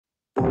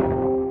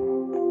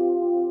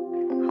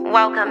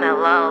Welcome to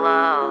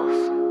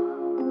Lolo's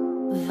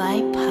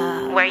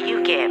Viper, where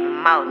you get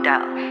more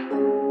dough.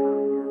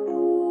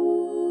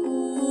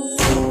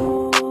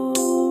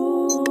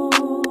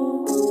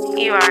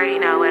 You already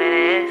know what it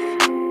is.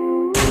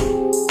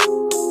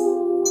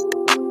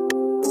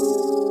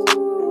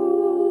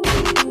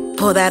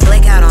 Pull that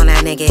blick out on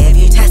that nigga. If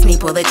you test me,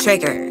 pull the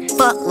trigger.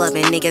 Fuck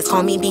loving niggas,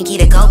 call me Binky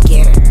the go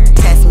getter.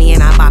 Test me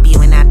and I bop you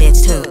in that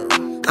bitch too.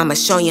 I'ma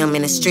show you I'm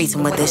in the streets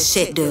and what this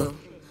shit do.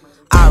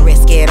 I'll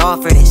risk it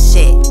all for this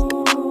shit.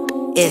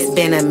 It's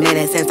been a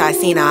minute since I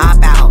seen a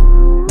op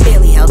out.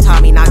 Billy Hill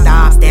taught me knock the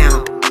ops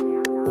down.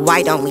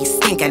 Why don't we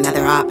stink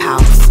another op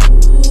house?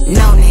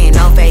 No name,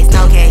 no face,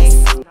 no case.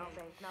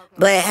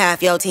 Bled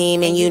half your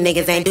team and you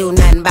niggas ain't do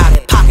nothing about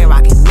it. Pocket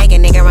rocket, make a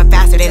nigga run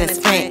faster than a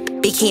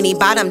sprint. Bikini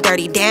bottom,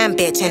 dirty damn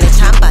bitch in a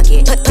chump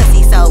bucket.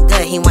 Pussy so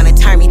good, he wanna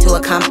turn me to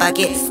a cum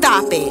bucket.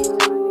 Stop it,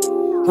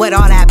 with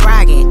all that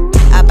bragging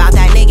about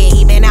that nigga,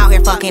 he been out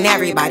here fucking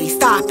everybody.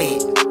 Stop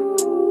it,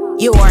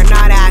 you are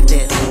not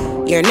active.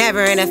 You're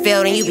never in the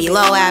field and you be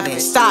low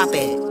average. Stop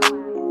it,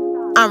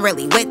 I'm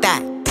really with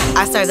that.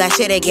 I serve that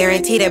shit, it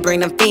guaranteed to bring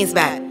them fiends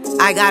back.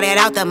 I got it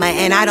out the mud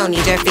and I don't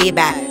need your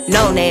feedback.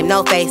 No name,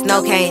 no face,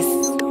 no case.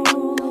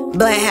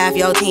 Bled half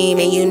your team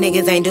and you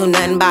niggas ain't do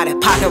nothing about it.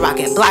 Pocket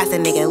rocket, blast a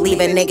nigga, leave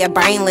a nigga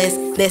brainless.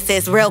 This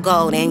is real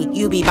gold and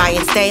you be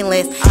buying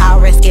stainless. I'll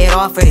risk it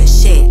all for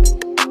this shit.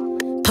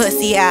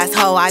 Pussy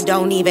asshole, I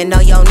don't even know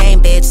your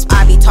name, bitch.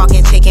 I be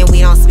talking chicken, we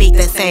don't speak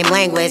the same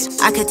language.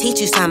 I could teach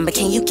you something, but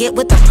can you get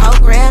with the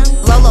program?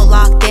 Lolo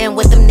locked in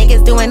with them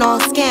niggas doing all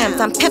scams.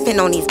 I'm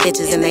pimping on these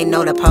bitches and they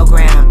know the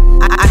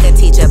program. I could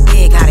teach a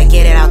pig how to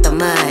get it out the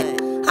mud.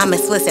 I'm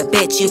explicit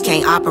bitch, you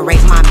can't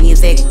operate my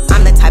music.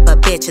 I'm the type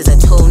of bitch is a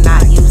tool,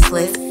 not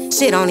useless.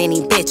 Shit on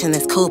any bitch in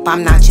this coupe,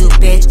 I'm not you,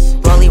 bitch.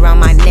 Rollie around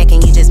my neck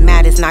and you just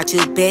mad it's not you,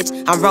 bitch.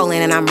 I'm rolling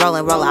and I'm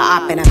rolling, roll a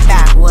op in a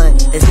backwood.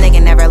 This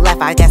nigga never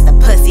left, I guess the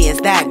pussy is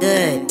that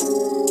good.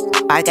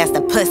 I guess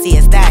the pussy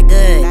is that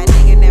good.